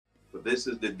this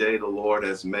is the day the Lord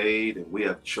has made, and we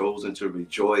have chosen to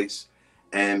rejoice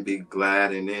and be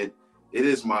glad in it. It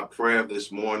is my prayer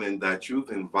this morning that you've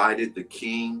invited the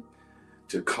King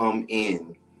to come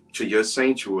in to your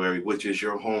sanctuary, which is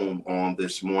your home on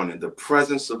this morning. The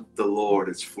presence of the Lord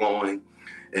is flowing,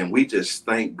 and we just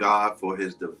thank God for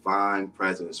his divine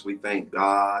presence. We thank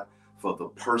God for the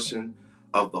person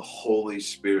of the Holy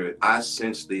Spirit. I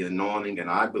sense the anointing, and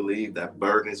I believe that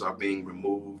burdens are being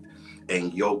removed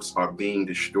and yokes are being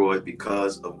destroyed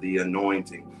because of the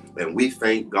anointing. And we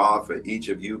thank God for each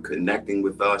of you connecting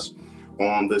with us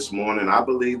on this morning. I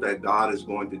believe that God is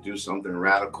going to do something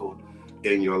radical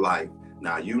in your life.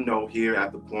 Now, you know, here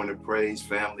at the Point of Praise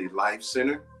Family Life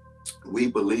Center, we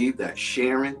believe that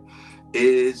sharing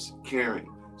is caring.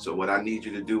 So what I need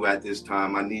you to do at this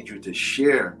time, I need you to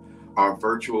share our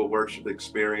virtual worship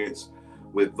experience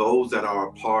with those that are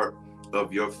a part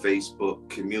of your Facebook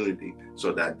community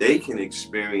so that they can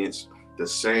experience the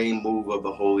same move of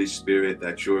the Holy Spirit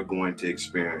that you're going to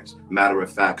experience. Matter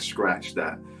of fact, scratch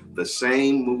that. The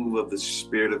same move of the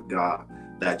Spirit of God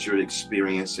that you're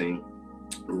experiencing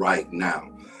right now.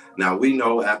 Now, we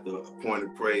know at the Point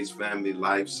of Praise Family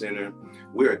Life Center,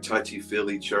 we're a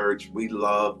touchy-feely church. We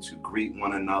love to greet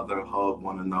one another, hug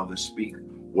one another, speak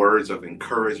words of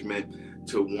encouragement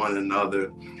to one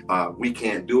another. We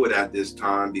can't do it at this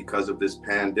time because of this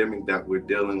pandemic that we're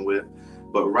dealing with.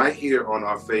 But right here on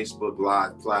our Facebook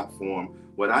Live platform,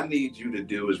 what I need you to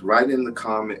do is write in the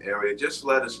comment area. Just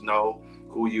let us know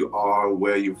who you are,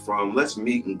 where you're from. Let's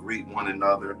meet and greet one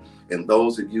another. And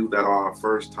those of you that are our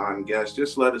first-time guests,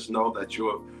 just let us know that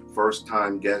you're a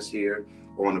first-time guest here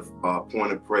on the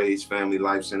Point of Praise Family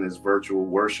Life Center's virtual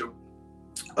worship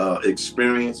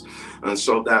experience, and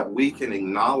so that we can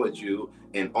acknowledge you,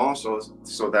 and also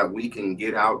so that we can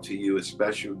get out to you a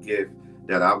special gift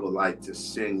that I would like to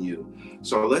send you.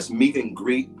 So let's meet and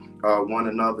greet one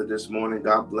another this morning.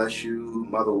 God bless you,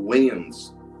 Mother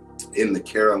Williams in the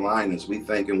Carolinas. We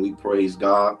thank and we praise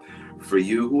God for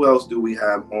you. Who else do we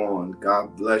have on?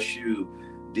 God bless you,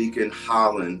 Deacon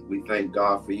Holland. We thank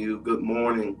God for you. Good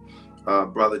morning,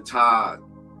 Brother Todd.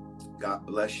 God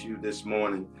bless you this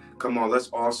morning. Come on, let's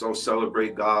also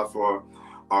celebrate God for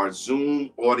our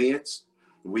Zoom audience.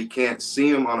 We can't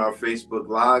see them on our Facebook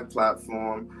Live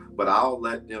platform, but I'll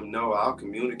let them know, I'll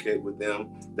communicate with them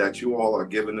that you all are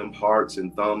giving them hearts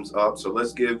and thumbs up. So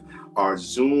let's give our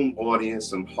Zoom audience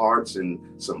some hearts and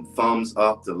some thumbs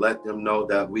up to let them know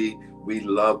that we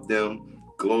love them.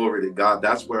 Glory to God.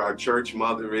 That's where our church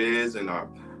mother is, and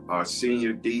our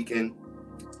senior Deacon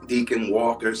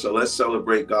Walker. So let's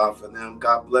celebrate God for them.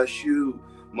 God bless you,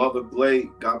 Mother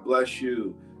Blake. God bless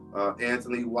you,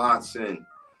 Anthony Watson.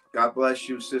 God bless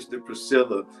you, Sister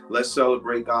Priscilla. Let's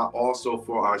celebrate God also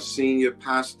for our senior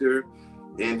pastor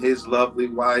and his lovely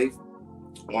wife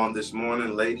on this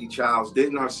morning, Lady Childs.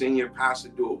 Didn't our senior pastor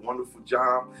do a wonderful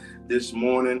job this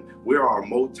morning? We're our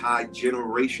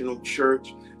multi-generational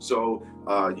church. So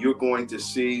you're going to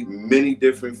see many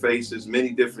different faces, many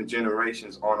different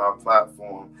generations on our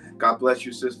platform. God bless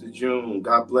you, Sister June.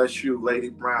 God bless you, Lady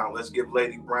Brown. Let's give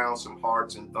Lady Brown some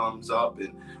hearts and thumbs up,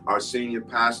 and our senior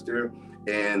pastor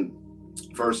and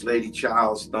First Lady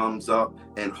Childs, thumbs up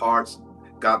and hearts.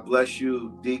 God bless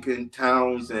you, Deacon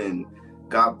Townsend.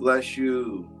 God bless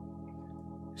you,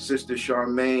 Sister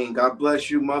Charmaine. God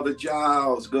bless you, Mother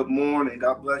Giles. Good morning.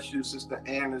 God bless you, Sister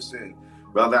Anderson.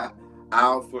 Brother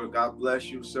Alfred, God bless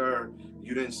you, sir.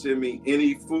 You didn't send me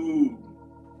any food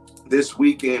this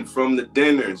weekend from the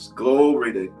dinners.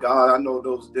 Glory to God. I know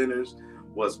those dinners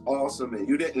was awesome, and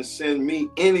you didn't send me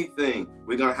anything.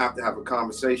 We're going to have a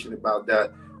conversation about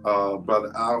that,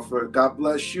 Brother Alfred. God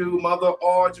bless you, Mother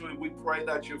Audrey. We pray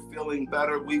that you're feeling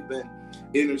better. We've been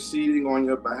interceding on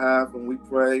your behalf, and we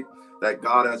pray that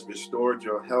God has restored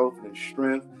your health and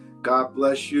strength. God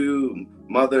bless you,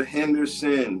 Mother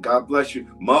Henderson. God bless you,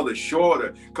 Mother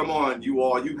Shorter. Come on, you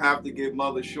all. You have to give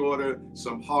Mother Shorter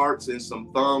some hearts and some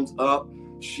thumbs up.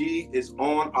 She is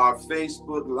on our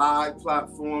Facebook Live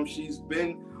platform. She's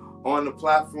been on the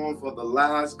platform for the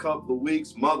last couple of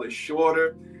weeks. Mother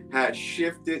Shorter has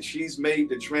shifted. She's made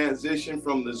the transition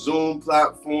from the Zoom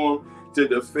platform to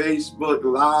the Facebook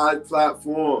Live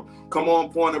platform. Come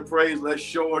on, Point of Praise. Let's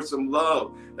show her some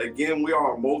love. Again, we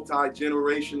are a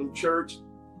multi-generational church,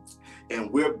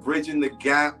 and we're bridging the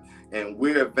gap, and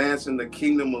we're advancing the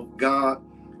kingdom of God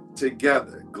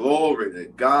together. Glory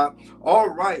to God. All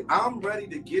right, I'm ready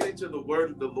to get into the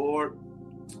word of the Lord.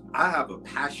 I have a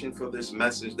passion for this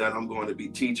message that I'm going to be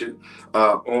teaching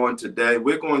on today.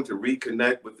 We're going to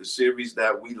reconnect with the series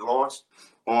that we launched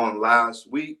on last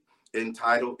week.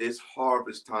 entitled It's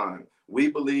Harvest Time. We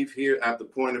believe here at the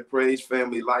Point of Praise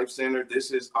Family Life Center,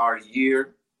 this is our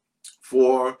year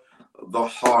for the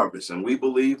harvest. And we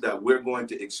believe that we're going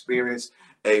to experience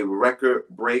a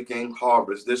record-breaking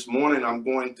harvest. This morning, I'm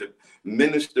going to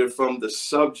minister from the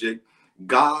subject,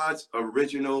 God's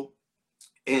original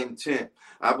intent.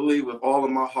 I believe with all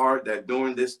of my heart that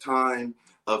during this time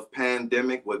of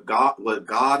pandemic, what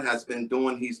God has been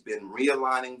doing, he's been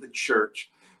realigning the church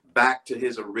back to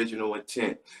his original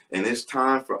intent. And it's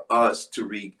time for us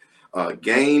to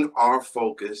gain our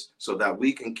focus so that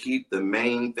we can keep the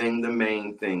main thing the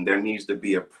main thing. There needs to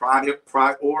be a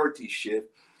priority shift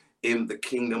in the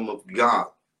kingdom of God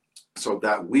so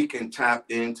that we can tap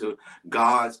into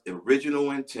God's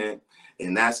original intent,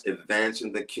 and that's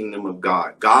advancing the kingdom of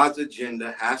God. God's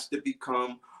agenda has to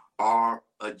become our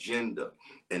agenda,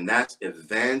 and that's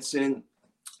advancing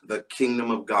the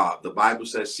kingdom of God. The Bible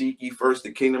says, seek ye first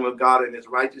the kingdom of God and his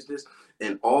righteousness,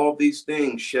 and all these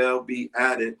things shall be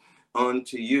added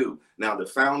unto you. Now, the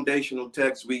foundational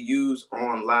text we used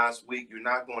on last week, you're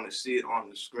not going to see it on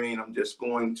the screen. I'm just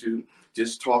going to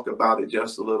talk about it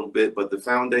just a little bit. But the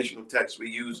foundational text we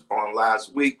used on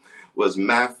last week was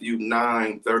Matthew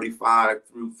 9:35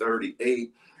 through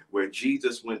 38, where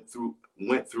Jesus went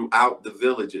throughout the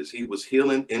villages. He was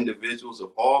healing individuals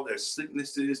of all their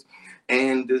sicknesses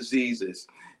and diseases.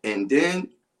 And then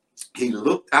he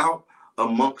looked out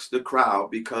amongst the crowd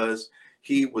because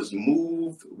he was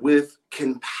moved with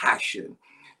compassion.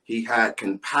 He had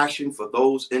compassion for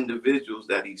those individuals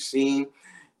that he seen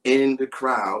in the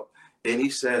crowd. And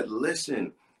he said,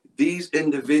 listen, these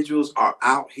individuals are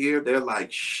out here. They're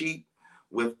like sheep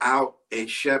without a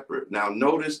shepherd. Now,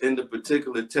 notice in the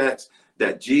particular text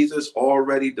that Jesus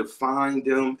already defined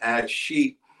them as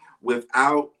sheep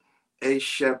without a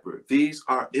shepherd. These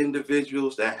are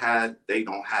individuals that they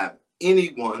don't have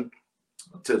anyone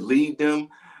to lead them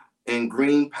in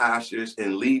green pastures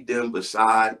and lead them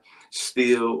beside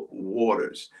still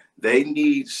waters. They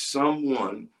need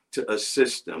someone to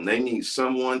assist them. They need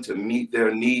someone to meet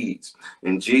their needs.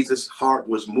 And Jesus' heart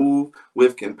was moved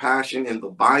with compassion. And the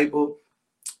Bible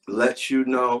lets you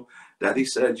know that he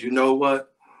said, you know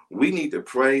what? We need to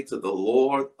pray to the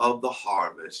Lord of the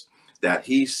harvest that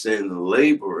he send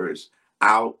laborers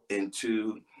out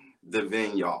into the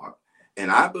vineyard.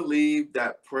 And I believe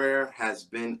that prayer has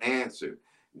been answered.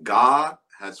 God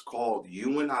has called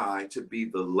you and I to be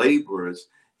the laborers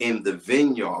in the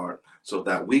vineyard so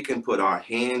that we can put our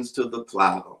hands to the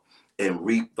plow and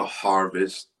reap the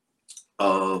harvest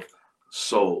of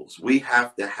souls. We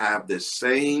have to have the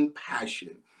same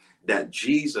passion that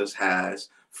Jesus has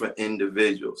for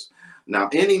individuals. Now,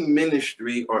 any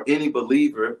ministry or any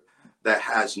believer that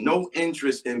has no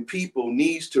interest in people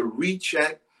needs to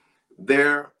recheck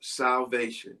their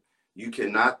salvation. You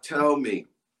cannot tell me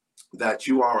that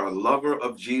you are a lover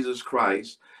of Jesus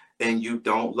Christ and you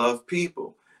don't love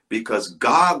people, because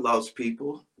God loves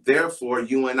people. Therefore,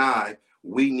 you and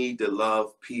we need to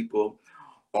love people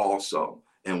also.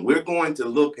 And we're going to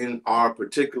look in our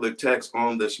particular text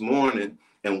on this morning,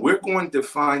 and we're going to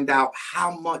find out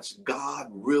how much God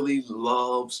really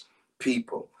loves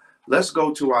people. Let's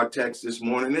go to our text this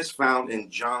morning. It's found in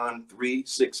John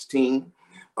 3:16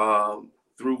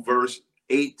 through verse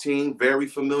 18, very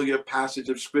familiar passage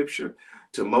of scripture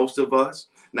to most of us.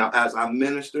 Now, as I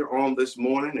minister on this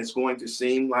morning, it's going to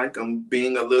seem like I'm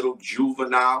being a little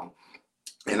juvenile.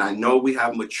 And I know we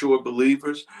have mature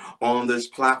believers on this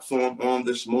platform on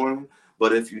this morning.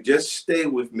 But if you just stay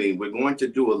with me, we're going to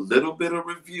do a little bit of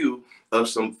review of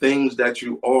some things that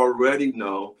you already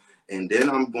know. And then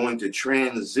I'm going to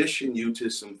transition you to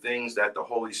some things that the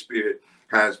Holy Spirit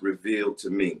has revealed to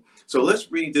me. So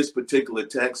let's read this particular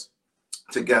text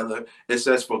together. It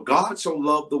says, for God so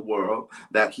loved the world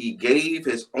that he gave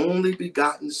his only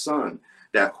begotten son,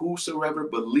 that whosoever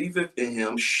believeth in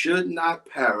him should not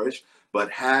perish,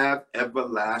 but have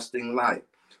everlasting life.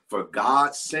 For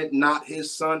God sent not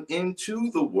his son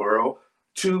into the world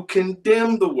to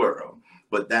condemn the world,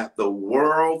 but that the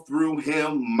world through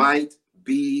him might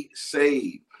be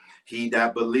saved. He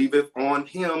that believeth on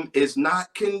him is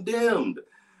not condemned,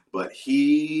 but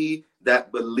he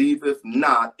that believeth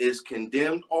not is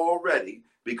condemned already,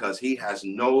 because he has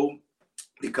not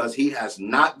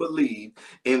believed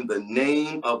in the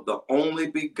name of the only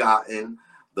begotten,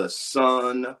 the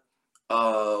Son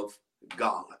of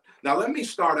God. Now, let me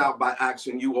start out by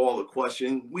asking you all a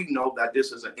question. We know that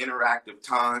this is an interactive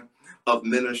time of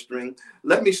ministering.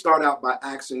 Let me start out by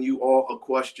asking you all a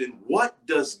question. What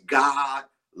does God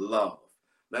love?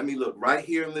 Let me look right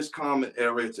here in this comment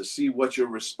area to see what your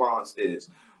response is.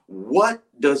 What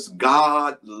does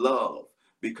God love?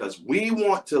 because we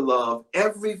want to love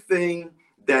everything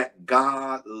that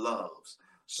God loves.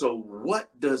 So what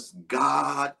does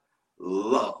God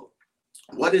love?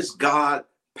 What is God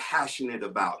passionate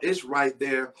about? It's right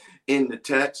there in the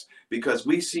text, because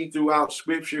we see throughout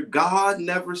scripture, God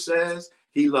never says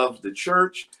he loves the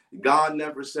church. God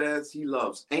never says he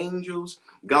loves angels.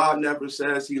 God never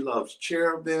says he loves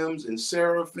cherubims and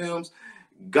seraphims.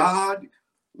 God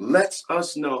lets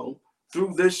us know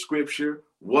through this scripture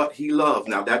what he loves.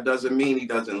 Now, that doesn't mean he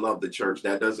doesn't love the church.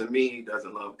 That doesn't mean he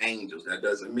doesn't love angels. That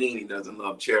doesn't mean he doesn't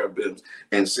love cherubims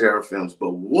and seraphims.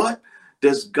 But what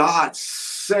does God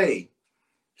say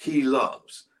he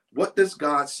loves? What does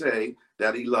God say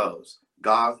that he loves?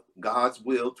 God's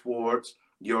will towards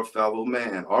your fellow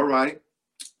man. All right.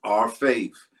 Our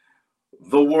faith,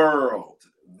 the world,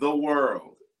 the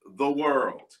world, the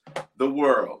world, the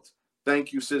world.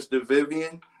 Thank you, Sister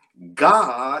Vivian.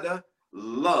 God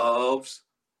loves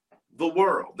the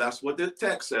world. That's what the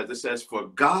text says. It says, for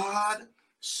God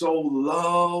so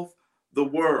loved the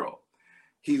world.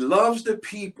 He loves the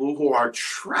people who are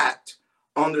trapped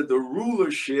under the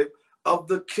rulership of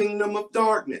the kingdom of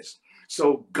darkness.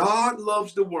 So God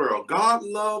loves the world. God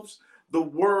loves the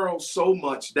world so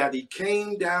much that he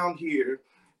came down here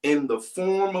in the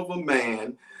form of a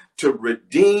man to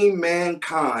redeem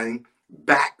mankind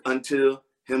back unto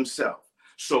himself.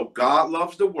 So God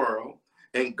loves the world,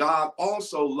 and God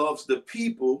also loves the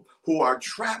people who are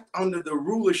trapped under the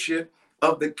rulership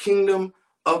of the kingdom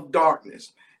of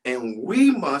darkness. And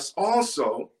we must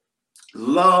also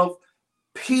love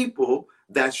people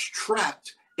that's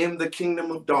trapped in the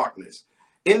kingdom of darkness.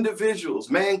 Individuals,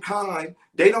 mankind,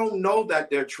 they don't know that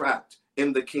they're trapped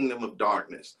in the kingdom of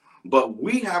darkness. But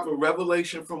we have a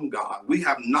revelation from God. We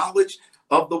have knowledge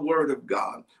of the word of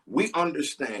God. We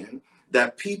understand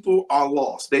that people are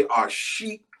lost. They are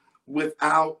sheep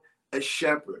without a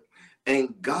shepherd.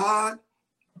 And God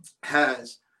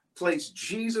has placed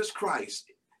Jesus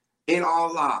Christ in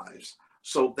our lives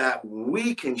so that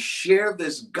we can share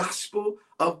this gospel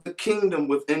of the kingdom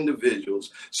with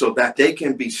individuals so that they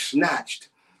can be snatched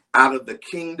out of the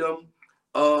kingdom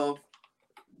of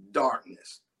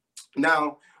darkness.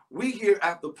 Now, we here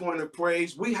at the Point of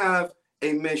Praise, we have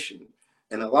a mission.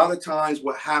 And a lot of times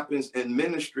what happens in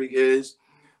ministry is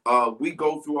we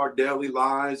go through our daily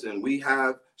lives and we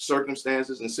have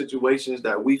circumstances and situations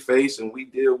that we face and we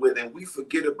deal with, and we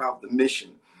forget about the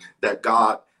mission that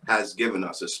God has given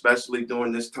us, especially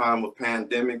during this time of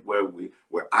pandemic where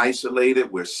we're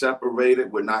isolated, we're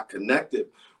separated, we're not connected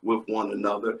with one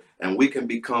another, and we can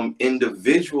become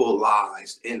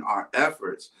individualized in our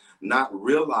efforts, not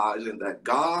realizing that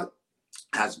God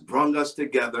has brought us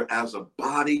together as a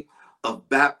body of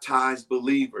baptized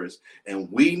believers,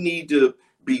 and we need to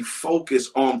be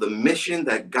focused on the mission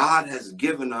that God has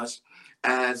given us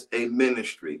as a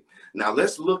ministry. Now,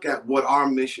 let's look at what our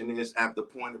mission is at the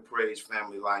Point of Praise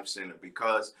Family Life Center,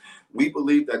 because we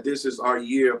believe that this is our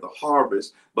year of the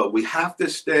harvest, but we have to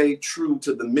stay true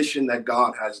to the mission that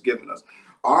God has given us.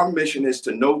 Our mission is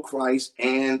to know Christ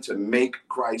and to make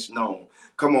Christ known.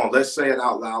 Come on, let's say it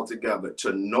out loud together.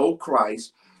 To know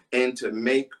Christ and to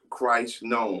make Christ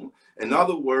known. In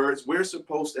other words, we're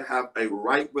supposed to have a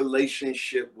right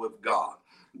relationship with God.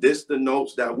 This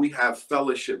denotes that we have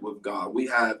fellowship with God. We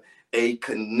have a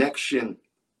connection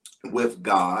with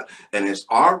God, and it's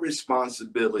our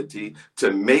responsibility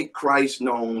to make Christ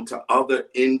known to other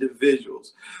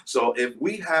individuals. So if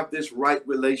we have this right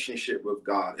relationship with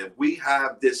God, if we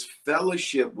have this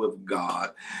fellowship with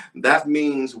God, that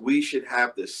means we should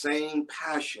have the same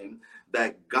passion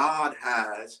that God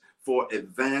has for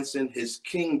advancing his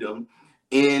kingdom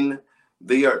in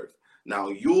the earth. Now,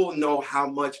 you'll know how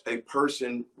much a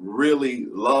person really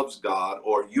loves God,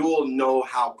 or you'll know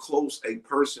how close a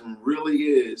person really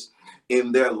is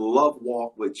in their love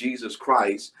walk with Jesus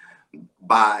Christ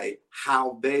by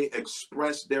how they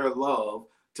express their love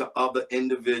to other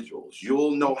individuals.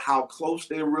 You'll know how close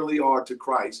they really are to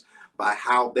Christ by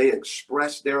how they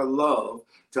express their love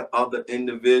to other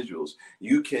individuals.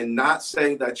 You cannot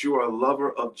say that you are a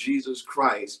lover of Jesus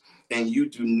Christ and you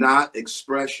do not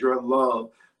express your love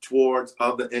towards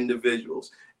other individuals.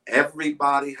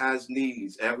 Everybody has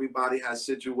needs. Everybody has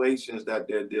situations that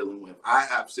they're dealing with. I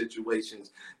have situations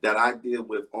that I deal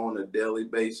with on a daily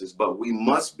basis, but we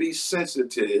must be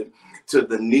sensitive to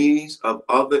the needs of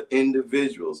other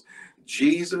individuals.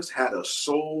 Jesus had a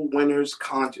soul winner's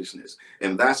consciousness.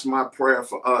 And that's my prayer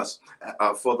for us,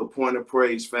 for the Point of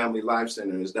Praise Family Life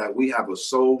Center, is that we have a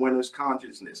soul winner's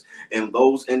consciousness. And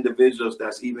those individuals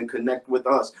that's even connect with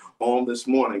us on this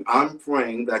morning, I'm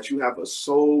praying that you have a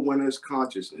soul winner's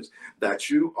consciousness, that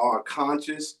you are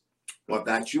conscious or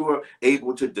that you are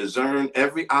able to discern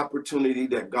every opportunity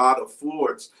that God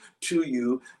affords to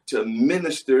you to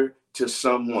minister to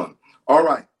someone. All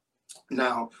right.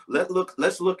 Now,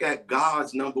 let's look at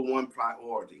God's number one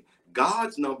priority.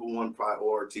 God's number one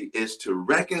priority is to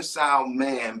reconcile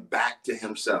man back to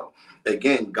himself.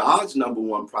 Again, God's number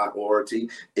one priority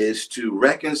is to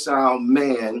reconcile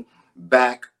man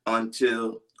back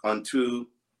unto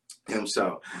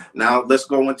himself. Now, let's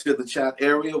go into the chat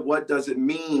area. What does it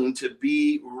mean to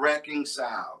be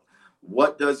reconciled?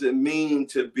 What does it mean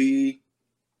to be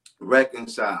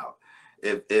reconciled?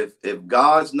 If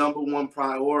God's number one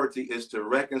priority is to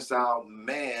reconcile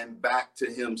man back to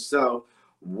himself,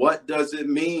 what does it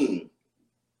mean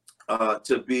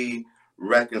to be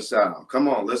reconciled? Come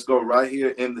on, let's go right here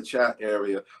in the chat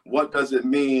area. What does it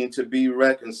mean to be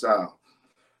reconciled?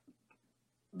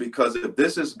 Because if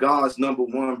this is God's number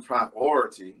one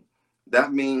priority,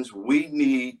 that means we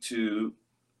need to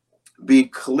be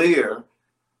clear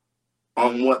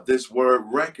on what this word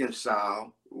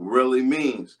reconcile really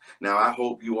means. Now, I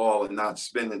hope you all are not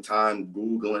spending time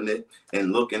Googling it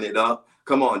and looking it up.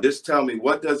 Come on, just tell me,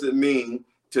 what does it mean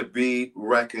to be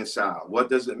reconciled? What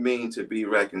does it mean to be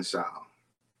reconciled?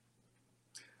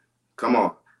 Come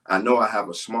on. I know I have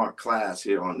a smart class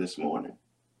here on this morning.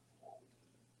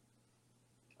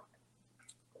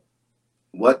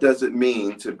 What does it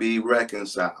mean to be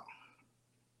reconciled?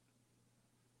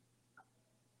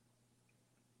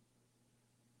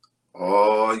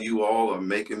 Oh, you all are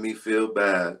making me feel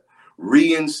bad.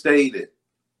 Reinstated,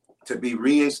 to be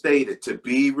reinstated, to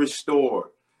be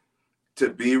restored, to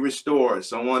be restored.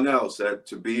 Someone else said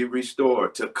to be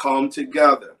restored, to come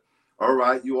together. All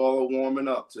right, you all are warming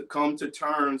up. To come to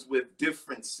terms with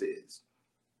differences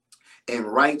and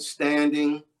right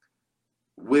standing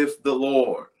with the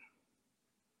Lord.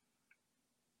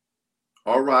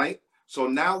 All right, so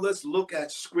now let's look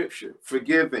at scripture.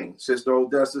 Forgiving, Sister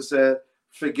Odessa said,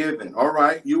 forgiving. All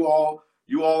right, you all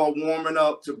are warming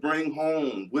up to bring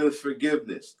home with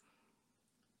forgiveness,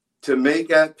 to make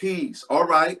at peace. All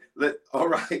right,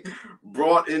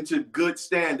 brought into good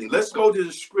standing. Let's go to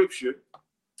the scripture,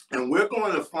 and we're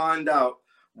going to find out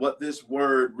what this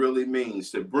word really means.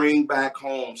 To bring back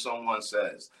home, someone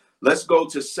says. Let's go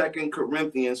to 2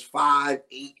 Corinthians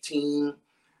 5:18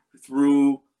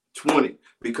 through 20,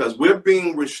 because we're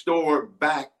being restored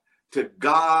back to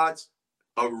God's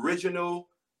original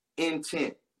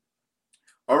intent.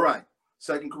 All right,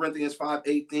 2 Corinthians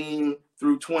 5:18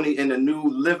 through 20 in the New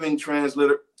Living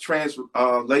Translation,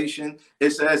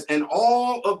 it says, and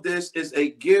all of this is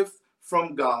a gift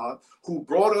from God, who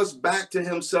brought us back to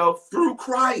himself through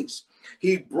Christ.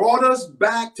 He brought us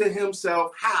back to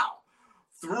himself. How?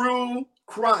 Through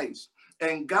Christ.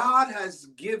 And God has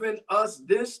given us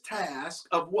this task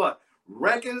of what?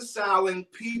 Reconciling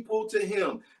people to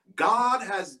him. God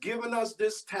has given us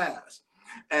this task.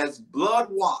 As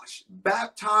blood-washed,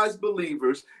 baptized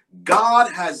believers,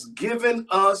 God has given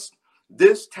us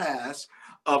this task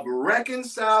of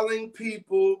reconciling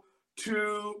people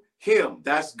to him.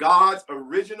 That's God's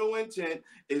original intent,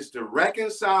 is to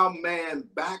reconcile man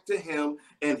back to him,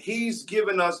 and he's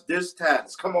given us this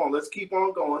task. Come on, let's keep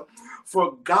on going.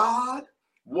 For God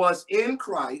was in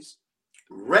Christ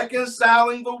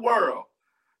reconciling the world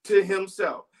to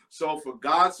himself. So for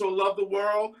God so loved the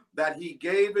world that he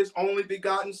gave his only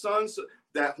begotten son, so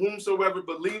that whomsoever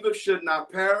believeth should not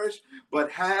perish,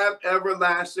 but have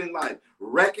everlasting life.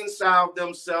 Reconcile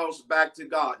themselves back to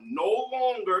God, no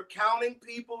longer counting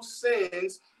people's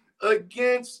sins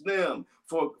against them.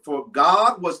 For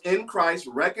God was in Christ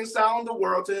reconciling the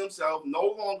world to himself,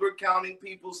 no longer counting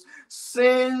people's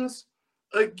sins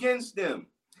against them.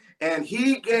 And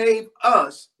he gave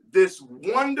us this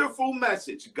wonderful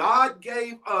message. God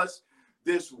gave us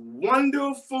this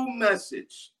wonderful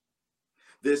message,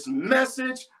 this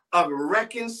message of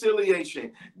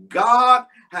reconciliation. God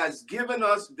has given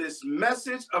us this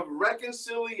message of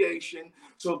reconciliation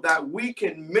so that we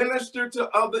can minister to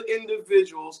other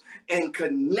individuals and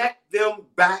connect them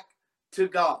back to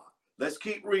God. Let's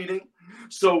keep reading.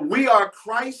 So we are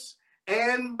Christ's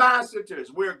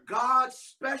ambassadors. We're God's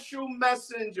special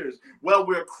messengers. Well,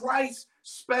 we're Christ's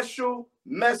special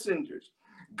messengers.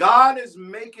 God is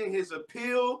making his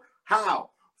appeal.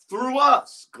 How? Through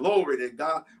us. Glory to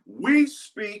God. We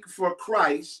speak for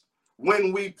Christ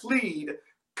when we plead,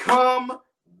 come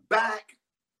back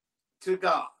to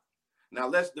God. Now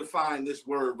let's define this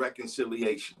word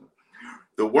reconciliation.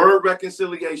 The word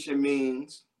reconciliation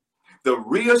means the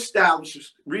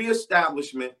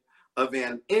reestablishment of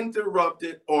an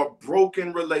interrupted or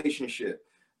broken relationship.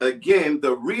 Again,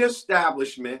 the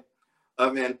reestablishment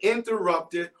of an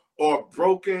interrupted or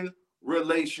broken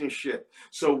relationship.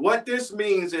 So what this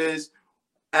means is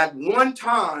at one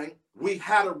time we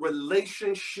had a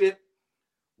relationship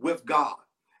with God,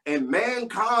 and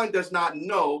mankind does not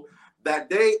know that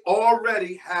they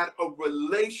already had a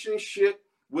relationship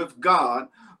with God,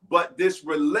 but this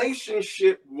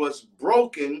relationship was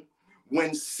broken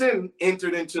when sin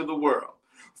entered into the world.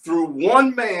 Through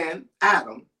one man,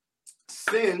 Adam,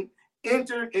 sin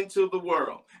entered into the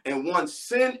world. And once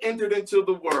sin entered into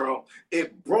the world,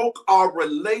 it broke our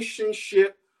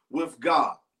relationship with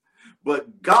God.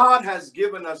 But God has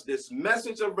given us this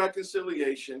message of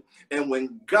reconciliation. And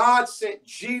when God sent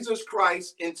Jesus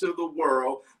Christ into the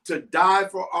world to die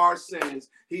for our sins,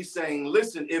 he's saying,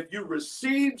 listen, if you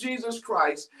receive Jesus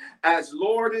Christ as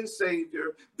Lord and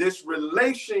Savior, this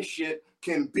relationship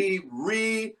can be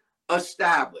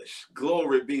reestablished.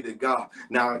 Glory be to God.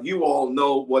 Now, you all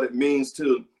know what it means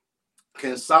to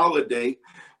consolidate.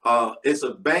 It's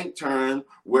a bank term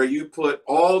where you put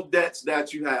all debts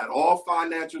that you had, all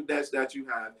financial debts that you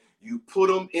have, you put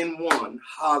them in one.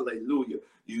 Hallelujah.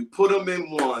 You put them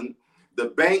in one. The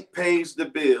bank pays the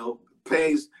bill,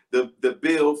 pays the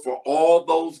bill for all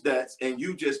those debts, and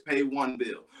you just pay one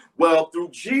bill. Well, through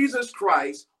Jesus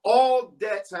Christ, all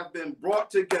debts have been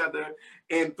brought together,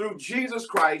 and through Jesus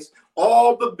Christ,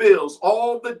 all the bills,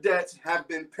 all the debts have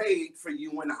been paid for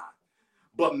you and I.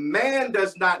 But man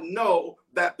does not know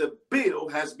that the bill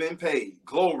has been paid.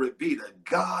 Glory be to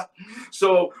God.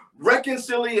 So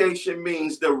reconciliation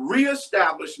means the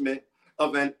reestablishment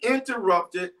of an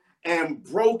interrupted and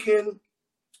broken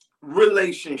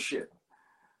relationship.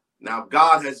 Now,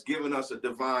 God has given us a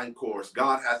divine course.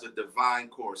 God has a divine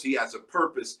course. He has a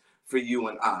purpose for you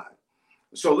and I.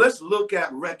 So let's look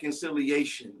at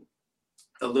reconciliation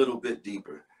a little bit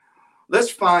deeper.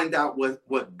 Let's find out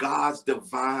what God's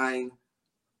divine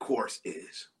course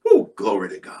is. Woo, glory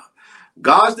to God.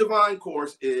 God's divine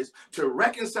course is to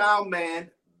reconcile man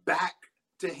back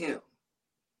to him.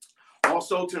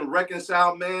 Also to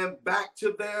reconcile man back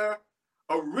to their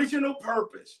original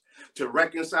purpose, to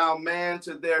reconcile man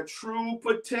to their true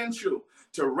potential,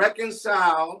 to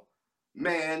reconcile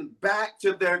man back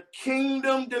to their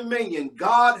kingdom dominion.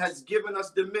 God has given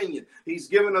us dominion. He's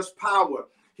given us power.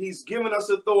 He's given us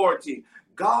authority.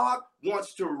 God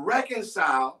wants to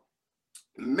reconcile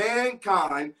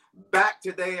mankind back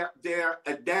to their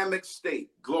Adamic state.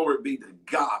 Glory be to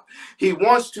God. He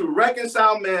wants to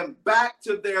reconcile man back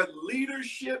to their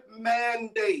leadership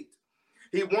mandate.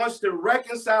 He wants to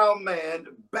reconcile man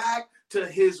back to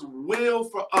his will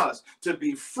for us to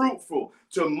be fruitful,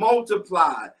 to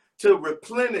multiply, to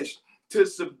replenish, to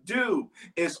subdue.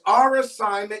 It's our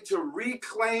assignment to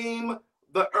reclaim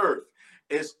the earth.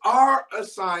 It's our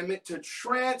assignment to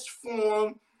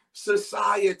transform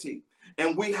society.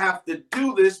 And we have to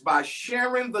do this by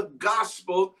sharing the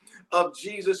gospel of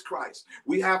Jesus Christ.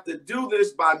 We have to do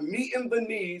this by meeting the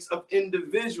needs of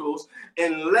individuals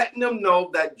and letting them know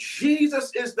that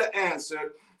Jesus is the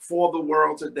answer for the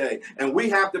world today. And we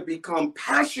have to become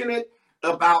passionate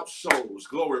about souls.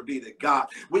 Glory be to God.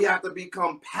 We have to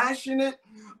become passionate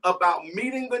about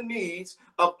meeting the needs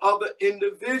of other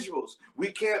individuals.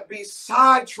 We can't be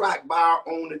sidetracked by our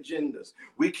own agendas.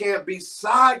 We can't be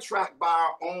sidetracked by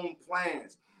our own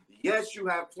plans. Yes, you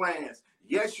have plans.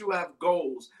 Yes, you have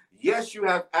goals. Yes, you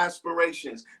have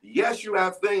aspirations. Yes, you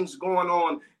have things going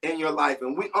on in your life.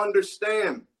 And we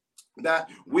understand that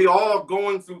we are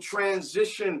going through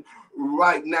transition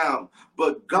right now.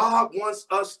 But God wants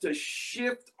us to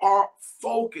shift our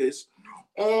focus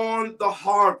on the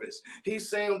harvest. He's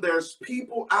saying there's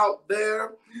people out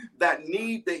there that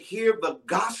need to hear the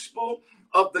gospel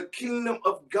of the kingdom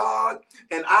of God,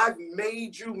 and I've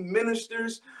made you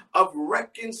ministers of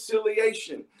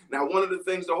reconciliation. Now, one of the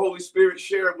things the Holy Spirit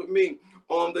shared with me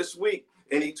on this week,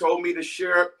 and he told me to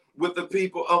share it with the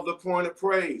people of the Point of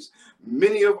Praise.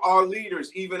 Many of our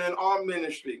leaders, even in our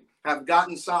ministry, have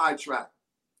gotten sidetracked.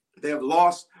 They have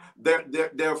lost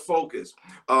their focus.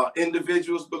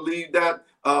 Individuals believe that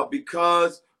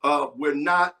because we're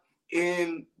not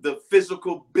in the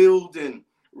physical building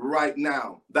right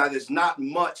now, that is not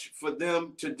much for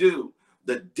them to do.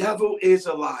 The devil is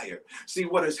a liar. See,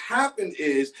 what has happened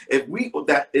is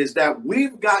that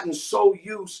we've gotten so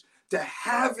used to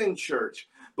having church,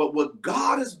 but what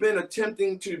God has been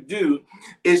attempting to do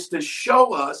is to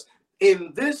show us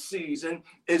in this season,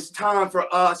 it's time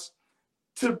for us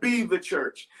to be the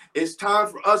church. It's time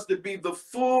for us to be the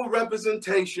full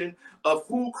representation of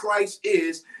who Christ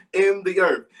is in the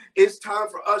earth. It's time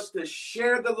for us to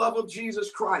share the love of Jesus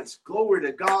Christ. Glory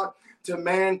to God. to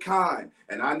mankind.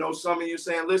 And I know some of you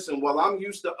saying, listen, well, I'm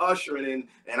used to ushering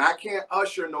and I can't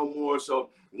usher no more. So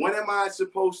what am I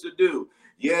supposed to do?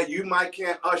 Yeah, you might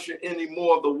can't usher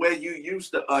anymore the way you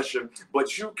used to usher,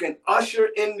 but you can usher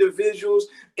individuals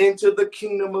into the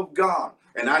kingdom of God.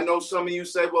 And I know some of you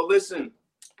say, well, listen,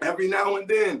 every now and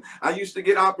then I used to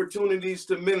get opportunities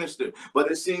to minister,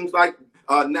 but it seems like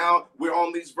now we're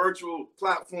on these virtual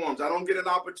platforms. I don't get an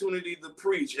opportunity to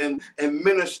preach and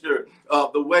minister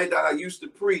the way that I used to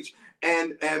preach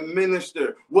and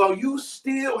minister. Well, you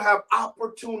still have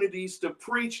opportunities to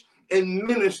preach and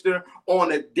minister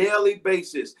on a daily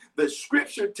basis. The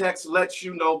scripture text lets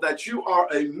you know that you are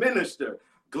a minister.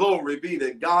 Glory be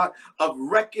to God, of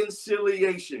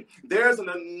reconciliation. There's an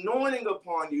anointing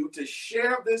upon you to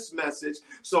share this message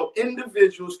so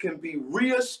individuals can be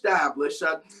reestablished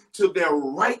to their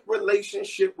right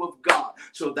relationship with God,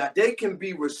 so that they can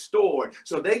be restored,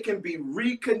 so they can be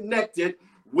reconnected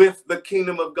with the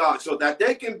kingdom of God, so that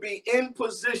they can be in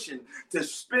position to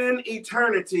spend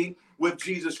eternity with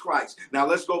Jesus Christ. Now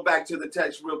let's go back to the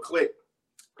text real quick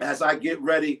as I get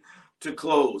ready to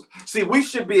close. See, we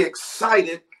should be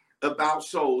excited about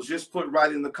souls. Just put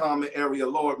right in the comment area,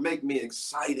 Lord, make me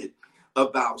excited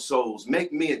about souls.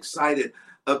 Make me excited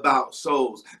about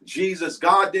souls. Jesus,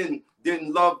 God didn't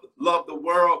love the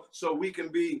world so we can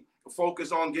be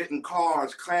focused on getting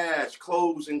cars, cash,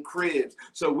 clothes, and cribs,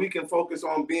 so we can focus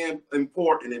on being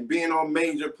important and being on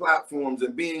major platforms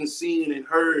and being seen and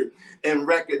heard and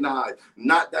recognized.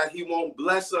 Not that he won't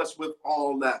bless us with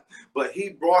all that, but he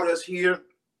brought us here.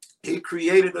 He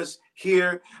created us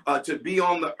here to be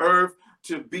on the earth,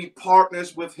 to be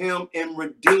partners with him in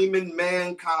redeeming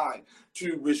mankind,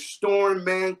 to restore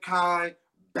mankind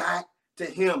back to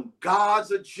him.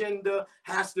 God's agenda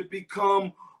has to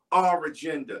become our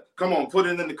agenda. Come on, put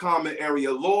it in the comment area.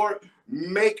 Lord,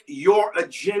 make your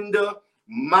agenda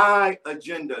my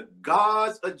agenda.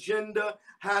 God's agenda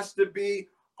has to be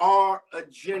our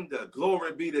agenda.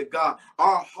 Glory be to God.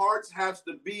 Our hearts have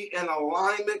to be in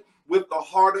alignment with the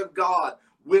heart of God,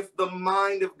 with the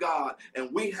mind of God. And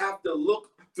we have to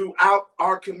look throughout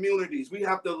our communities. We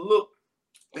have to look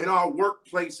in our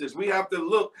workplaces. We have to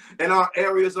look in our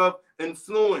areas of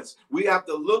influence. We have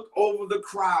to look over the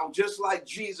crowd just like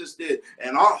Jesus did.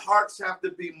 And our hearts have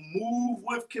to be moved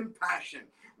with compassion,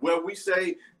 where we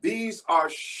say, these are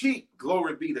sheep,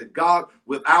 glory be to God,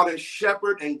 without a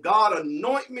shepherd. And God,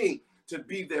 anoint me to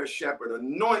be their shepherd.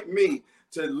 Anoint me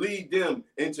to lead them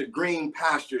into green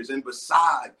pastures and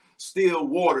beside still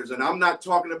waters. And I'm not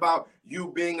talking about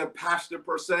you being a pastor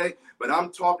per se, but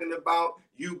I'm talking about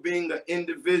you being the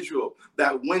individual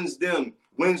that wins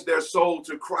their soul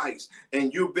to Christ,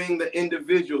 and you being the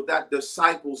individual that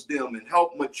disciples them and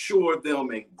help mature them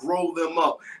and grow them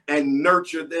up and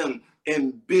nurture them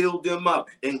and build them up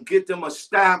and get them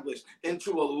established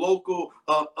into a local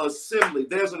assembly.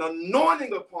 There's an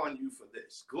anointing upon you for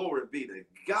this. Glory be to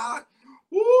God.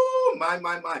 Ooh, my.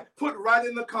 Put right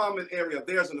in the comment area,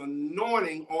 there's an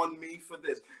anointing on me for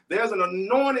this. There's an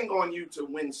anointing on you to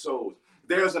win souls.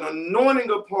 There's an anointing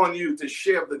upon you to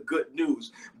share the good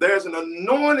news. There's an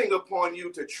anointing upon you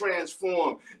to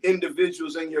transform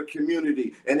individuals in your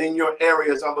community and in your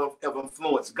areas of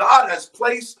influence. God has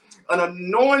placed an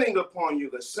anointing upon you,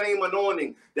 the same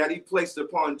anointing that he placed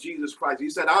upon Jesus Christ. He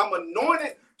said, I'm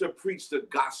anointed to preach the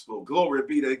gospel. Glory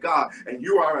be to God. And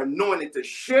you are anointed to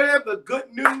share the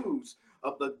good news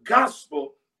of the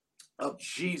gospel of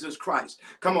Jesus Christ.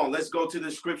 Come on, let's go to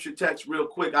the scripture text real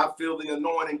quick. I feel the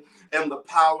anointing and the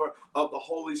power of the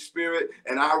Holy Spirit,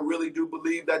 and I really do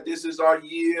believe that this is our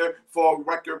year for a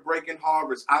record-breaking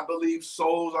harvest. I believe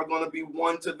souls are going to be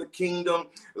won to the kingdom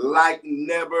like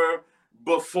never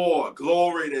before.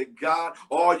 Glory to God.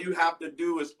 All you have to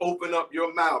do is open up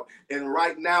your mouth. And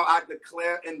right now I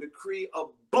declare and decree a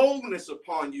boldness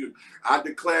upon you. I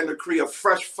declare and decree a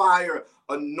fresh fire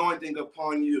anointing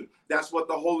upon you. That's what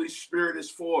the Holy Spirit is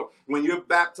for. When you're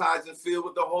baptized and filled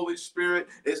with the Holy Spirit,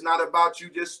 it's not about you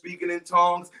just speaking in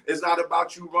tongues. It's not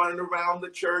about you running around the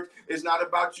church. It's not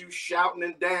about you shouting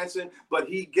and dancing, but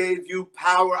he gave you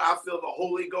power. I feel the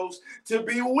Holy Ghost to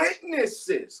be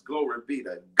witnesses. Glory be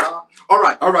to God. All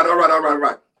right.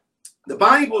 The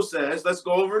Bible says, let's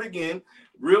go over it again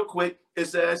real quick. It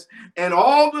says, and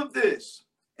all of this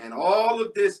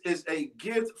is a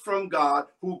gift from God,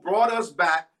 who brought us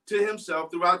back to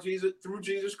himself through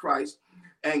Jesus Christ.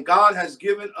 And God has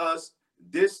given us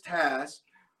this task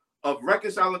of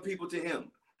reconciling people to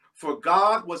him. For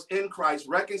God was in Christ,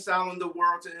 reconciling the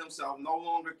world to himself, no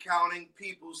longer counting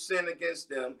people's sin against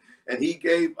them. And he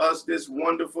gave us this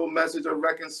wonderful message of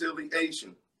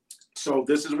reconciliation. So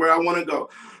this is where I want to go.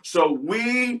 So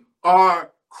we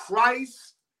are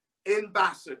Christ's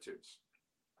ambassadors.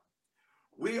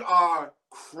 We are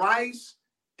Christ's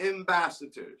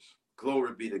ambassadors.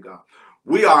 Glory be to God.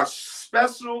 We are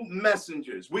special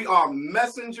messengers. We are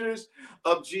messengers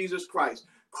of Jesus Christ.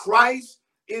 Christ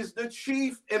is the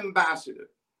chief ambassador.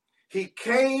 He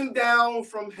came down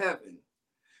from heaven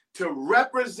to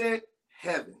represent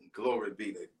heaven. Glory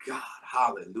be to God.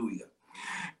 Hallelujah.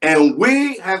 And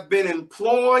we have been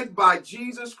employed by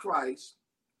Jesus Christ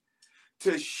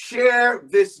to share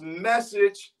this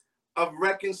message of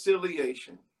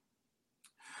reconciliation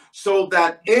so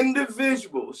that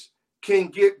individuals can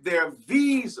get their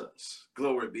visas,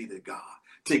 glory be to God,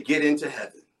 to get into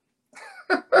heaven.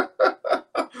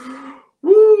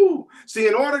 Woo! See,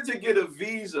 in order to get a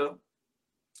visa,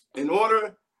 in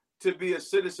order to be a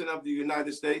citizen of the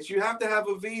United States, you have to have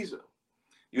a visa.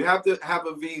 You have to have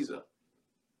a visa.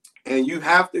 And you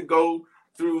have to go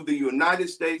through the United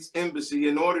States Embassy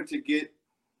in order to get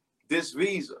this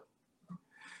visa.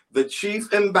 The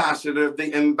chief ambassador,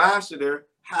 the ambassador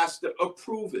has to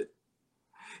approve it.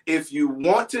 If you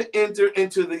want to enter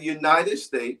into the United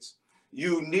States,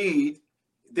 you need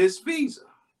this visa.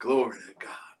 Glory to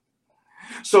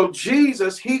God. So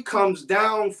Jesus, he comes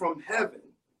down from heaven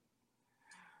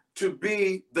to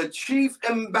be the chief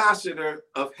ambassador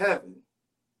of heaven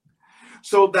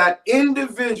so that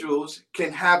individuals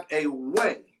can have a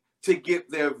way to get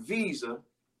their visa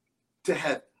to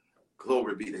heaven.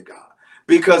 Glory be to God.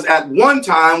 Because at one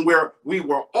time we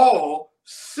were all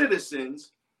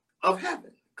citizens of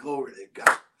heaven. Glory to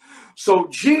God. So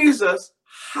Jesus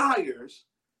hires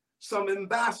some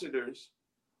ambassadors,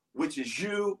 which is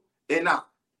you and I,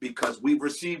 because we've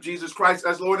received Jesus Christ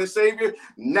as Lord and Savior.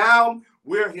 Now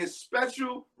we're his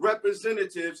special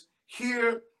representatives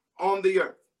here on the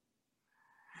earth.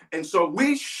 And so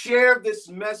we share this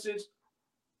message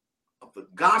of the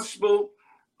gospel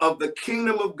of the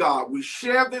kingdom of God. We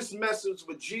share this message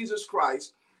with Jesus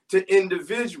Christ to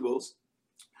individuals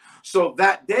so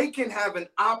that they can have an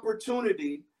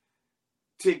opportunity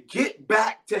to get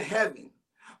back to heaven.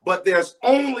 But there's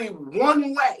only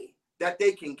one way that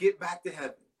they can get back to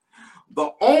heaven.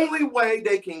 The only way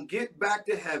they can get back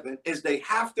to heaven is they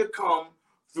have to come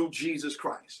through Jesus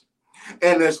Christ.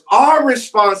 And it's our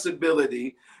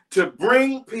responsibility to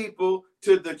bring people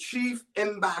to the chief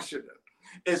ambassador.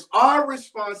 It's our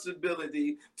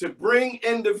responsibility to bring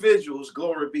individuals,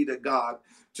 glory be to God,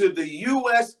 to the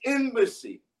U.S.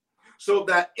 Embassy so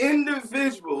that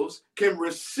individuals can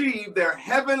receive their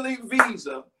heavenly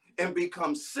visa and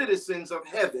become citizens of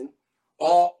heaven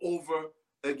all over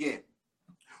again.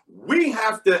 We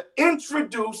have to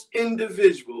introduce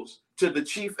individuals to the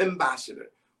chief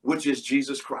ambassador, which is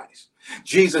Jesus Christ.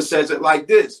 Jesus says it like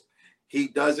this. He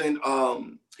doesn't,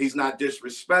 he's not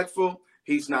disrespectful.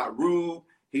 He's not rude.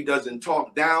 He doesn't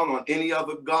talk down on any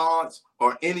other gods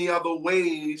or any other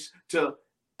ways to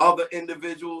other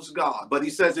individuals' God. But he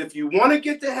says, if you want to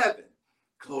get to heaven,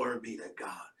 glory be to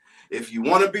God. If you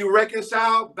want to be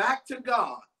reconciled back to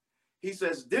God, he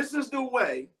says, this is the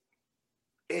way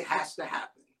it has to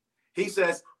happen. He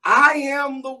says, I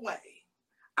am the way.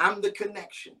 I'm the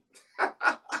connection.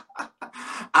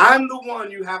 I'm the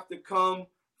one you have to come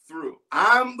through.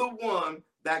 I'm the one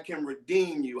that can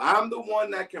redeem you. I'm the one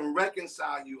that can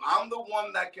reconcile you. I'm the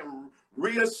one that can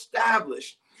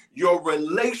reestablish your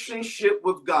relationship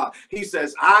with God. He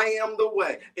says, I am the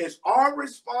way. It's our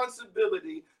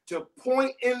responsibility to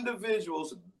point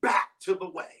individuals back to the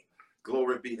way.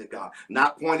 Glory be to God.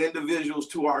 Not point individuals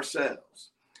to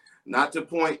ourselves. Not to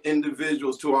point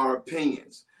individuals to our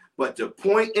opinions, but to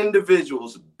point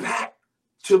individuals back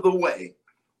to the way,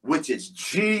 which is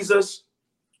Jesus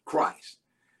Christ.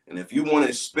 And if you want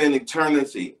to spend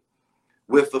eternity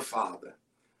with the Father,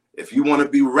 if you want to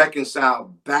be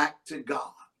reconciled back to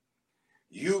God,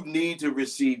 you need to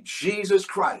receive Jesus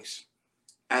Christ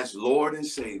as Lord and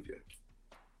Savior.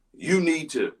 You need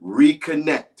to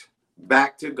reconnect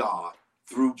back to God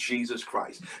through Jesus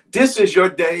Christ. This is your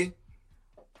day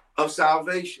of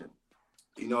salvation.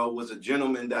 You know, it was a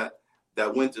gentleman that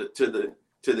went to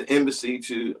the embassy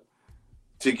to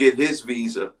get his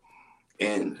visa,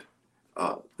 and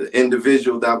the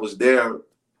individual that was there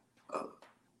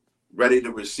ready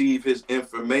to receive his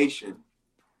information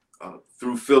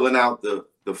through filling out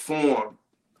the form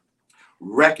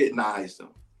recognized him.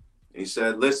 He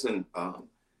said, listen,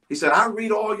 he said, I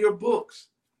read all your books.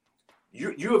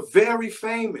 You're very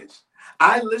famous.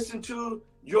 I listen to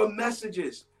your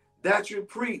messages that you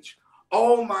preach.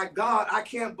 Oh my God, I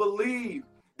can't believe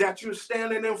that you're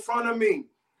standing in front of me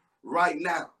right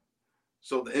now.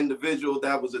 So the individual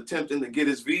that was attempting to get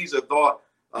his visa thought,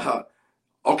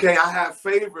 okay, I have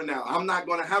favor now. I'm not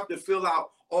going to have to fill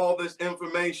out all this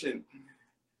information.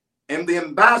 And the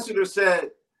ambassador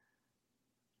said,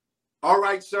 all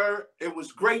right, sir, it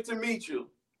was great to meet you,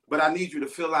 but I need you to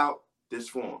fill out this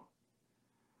form.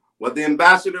 What the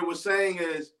ambassador was saying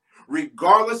is,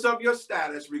 regardless of your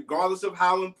status, regardless of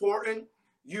how important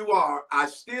you are, I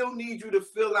still need you to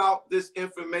fill out this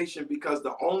information, because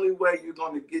the only way you're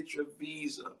going to get your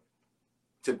visa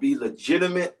to be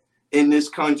legitimate in this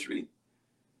country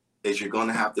is you're going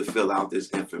to have to fill out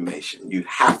this information. You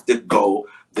have to go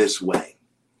this way.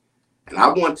 And I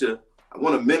want to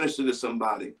minister to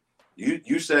somebody.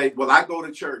 You say, well, I go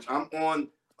to church. I'm on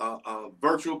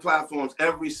virtual platforms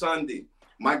every Sunday.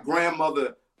 My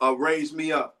grandmother raised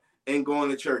me up in going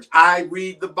to church. I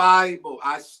read the Bible.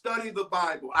 I study the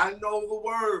Bible. I know the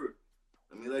word.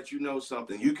 Let me let you know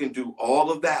something. You can do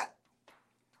all of that,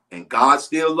 and God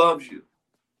still loves you.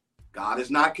 God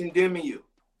is not condemning you.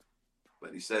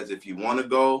 But he says, if you want to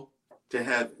go to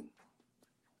heaven,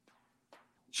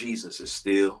 Jesus is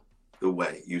still the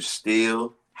way. You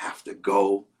still have to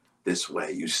go this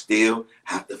way. You still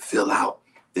have to fill out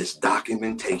this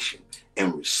documentation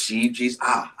and receive Jesus.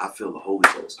 I feel the Holy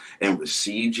Ghost. And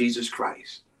receive Jesus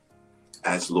Christ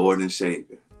as Lord and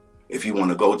Savior. If you want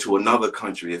to go to another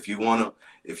country, if you want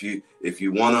to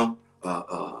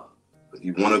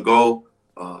go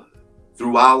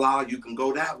through Allah, you can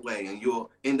go that way and you'll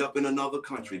end up in another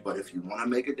country. But if you want to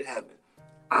make it to heaven,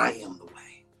 I am the way.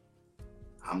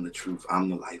 I'm the truth. I'm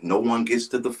the life. No one gets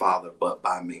to the Father but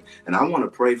by me. And I want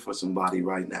to pray for somebody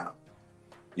right now.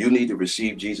 You need to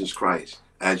receive Jesus Christ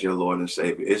as your Lord and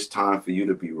Savior. It's time for you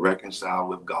to be reconciled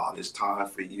with God. It's time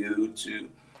for you to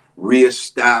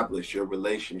reestablish your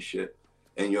relationship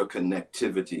and your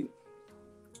connectivity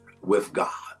with God.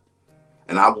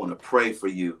 And I want to pray for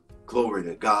you. Glory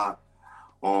to God.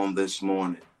 On this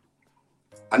morning,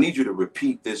 I need you to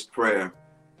repeat this prayer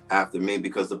after me,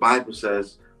 because the Bible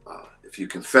says, if you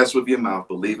confess with your mouth,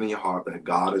 believe in your heart that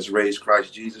God has raised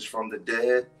Christ Jesus from the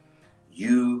dead,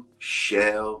 you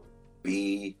shall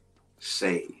be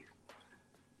saved.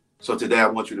 So today I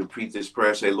want you to repeat this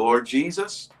prayer. Say, Lord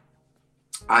Jesus,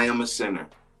 I am a sinner.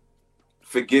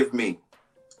 Forgive me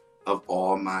of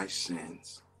all my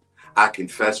sins. I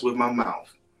confess with my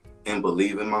mouth and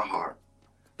believe in my heart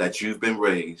that you've been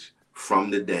raised from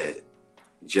the dead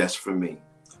just for me.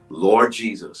 Lord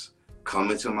Jesus, come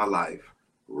into my life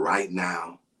right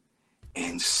now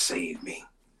and save me.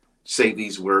 Say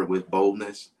these words with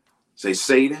boldness. Say,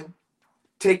 Satan,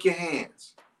 take your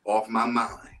hands off my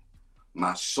mind,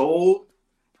 my soul,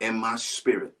 and my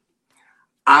spirit.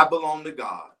 I belong to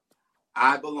God.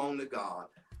 I belong to God.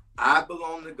 I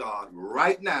belong to God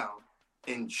right now.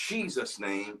 In Jesus'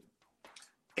 name,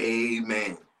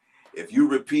 amen. If you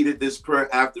repeated this prayer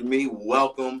after me,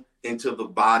 welcome into the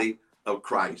body of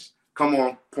Christ. Come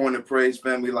on, Point of Praise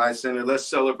Family Life Center. Let's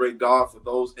celebrate God for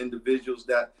those individuals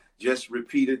that just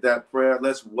repeated that prayer.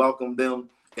 Let's welcome them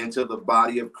into the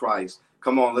body of Christ.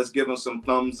 Come on, let's give them some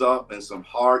thumbs up and some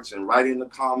hearts, and right in the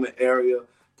comment area,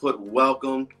 put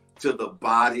welcome to the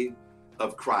body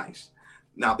of Christ.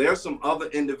 Now, there are some other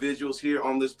individuals here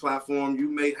on this platform. You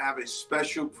may have a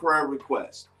special prayer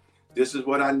request. This is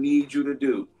what I need you to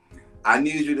do. I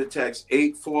need you to text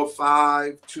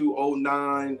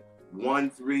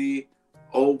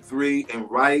 845-209-1303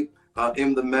 and write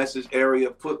in the message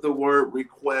area, put the word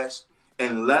request,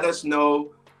 and let us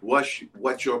know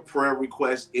what your prayer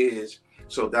request is,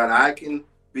 so that I can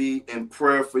be in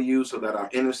prayer for you, so that our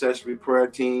intercessory prayer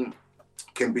team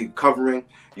can be covering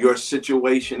your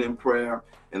situation in prayer.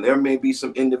 And there may be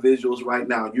some individuals right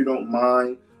now, you don't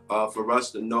mind for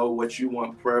us to know what you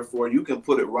want prayer for. You can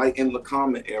put it right in the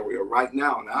comment area right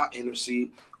now, and I'll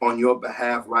intercede on your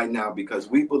behalf right now, because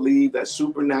we believe that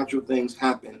supernatural things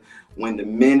happen when the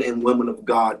men and women of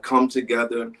God come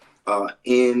together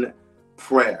in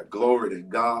prayer. Glory to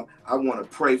God. I want to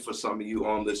pray for some of you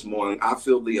on this morning. I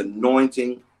feel the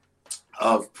anointing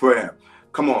of prayer.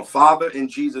 Come on, Father, in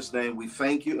Jesus' name, we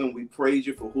thank you and we praise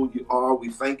you for who you are. We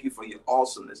thank you for your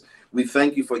awesomeness. We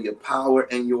thank you for your power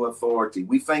and your authority.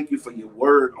 We thank you for your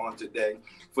word on today.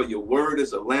 For your word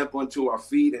is a lamp unto our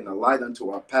feet and a light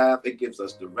unto our path. It gives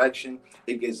us direction.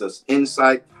 It gives us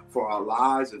insight for our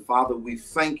lives. And Father, we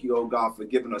thank you, oh God, for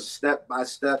giving us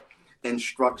step-by-step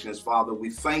instructions. Father, we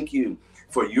thank you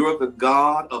for you're the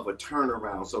God of a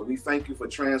turnaround. So we thank you for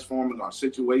transforming our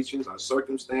situations, our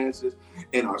circumstances,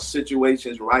 and our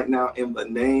situations right now in the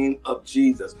name of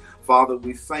Jesus. Father,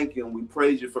 we thank you and we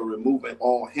praise you for removing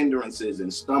all hindrances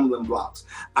and stumbling blocks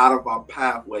out of our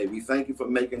pathway. We thank you for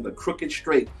making the crooked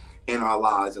straight in our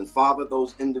lives. And Father,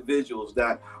 those individuals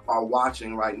that are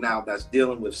watching right now that's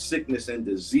dealing with sickness and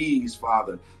disease,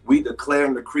 Father, we declare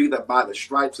and decree that by the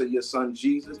stripes of your son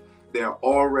Jesus, They're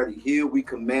already healed. We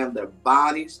command their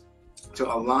bodies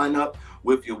to align up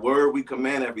with your word. We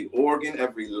command every organ,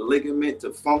 every ligament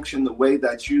to function the way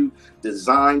that you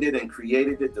designed it and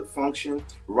created it to function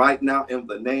right now in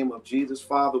the name of Jesus.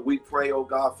 Father, we pray, oh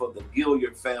God, for the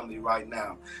Gilliard family right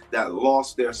now that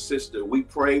lost their sister. We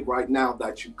pray right now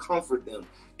that you comfort them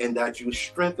and that you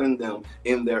strengthen them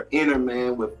in their inner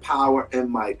man with power and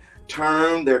might.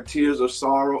 Turn their tears of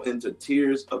sorrow into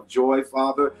tears of joy,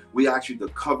 Father. We ask you to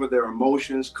cover their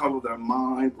emotions, cover their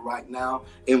mind right now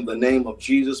in the name of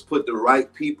Jesus. Put the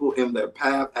right people in their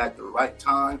path at the right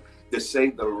time to say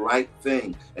the right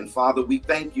thing. And Father, we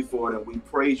thank you for it and we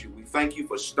praise you. We thank you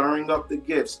for stirring up the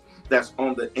gifts that's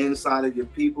on the inside of your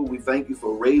people. We thank you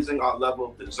for raising our level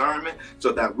of discernment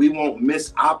so that we won't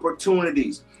miss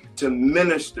opportunities to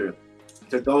minister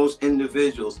to those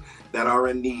individuals that are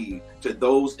in need, to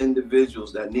those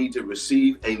individuals that need to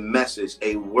receive a message,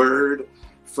 a word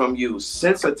from you.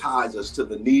 Sensitize us to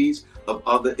the needs of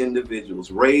other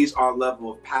individuals. Raise our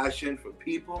level of passion for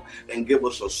people and give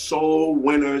us a soul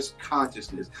winner's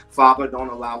consciousness. Father, don't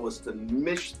allow us to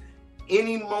miss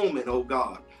any moment, oh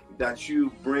God, that you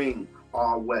bring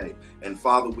our way. And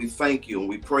Father, we thank you and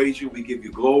we praise you. We give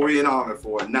you glory and honor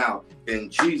for it now. In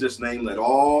Jesus' name, let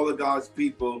all of God's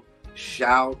people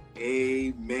shout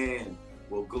amen.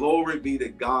 Well, glory be to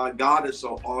God. God is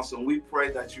so awesome. We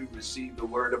pray that you receive the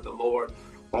word of the Lord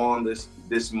on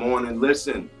this morning.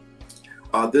 Listen,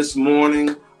 this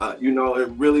morning, it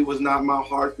really was not my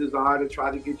heart's desire to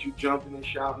try to get you jumping and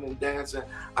shouting and dancing.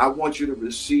 I want you to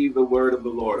receive the word of the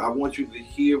Lord. I want you to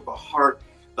hear the heart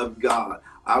of God.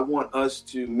 I want us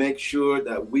to make sure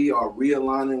that we are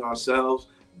realigning ourselves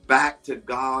back to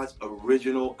God's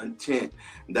original intent,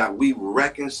 that we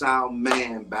reconcile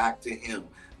man back to him,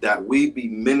 that we be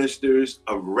ministers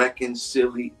of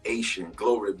reconciliation.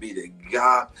 Glory be to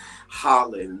God.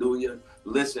 Hallelujah.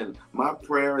 Listen, my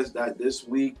prayer is that this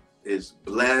week is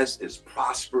blessed, is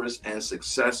prosperous and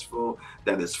successful,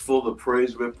 that is full of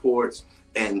praise reports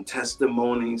and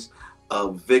testimonies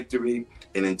of victory.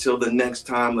 And until the next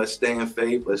time, let's stay in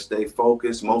faith, let's stay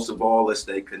focused. Most of all, let's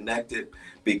stay connected,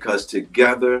 because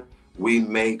together we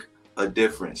make a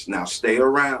difference. Now stay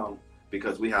around,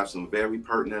 because we have some very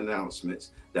pertinent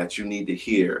announcements that you need to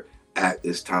hear at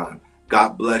this time.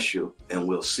 God bless you, and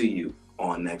we'll see you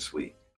on next week.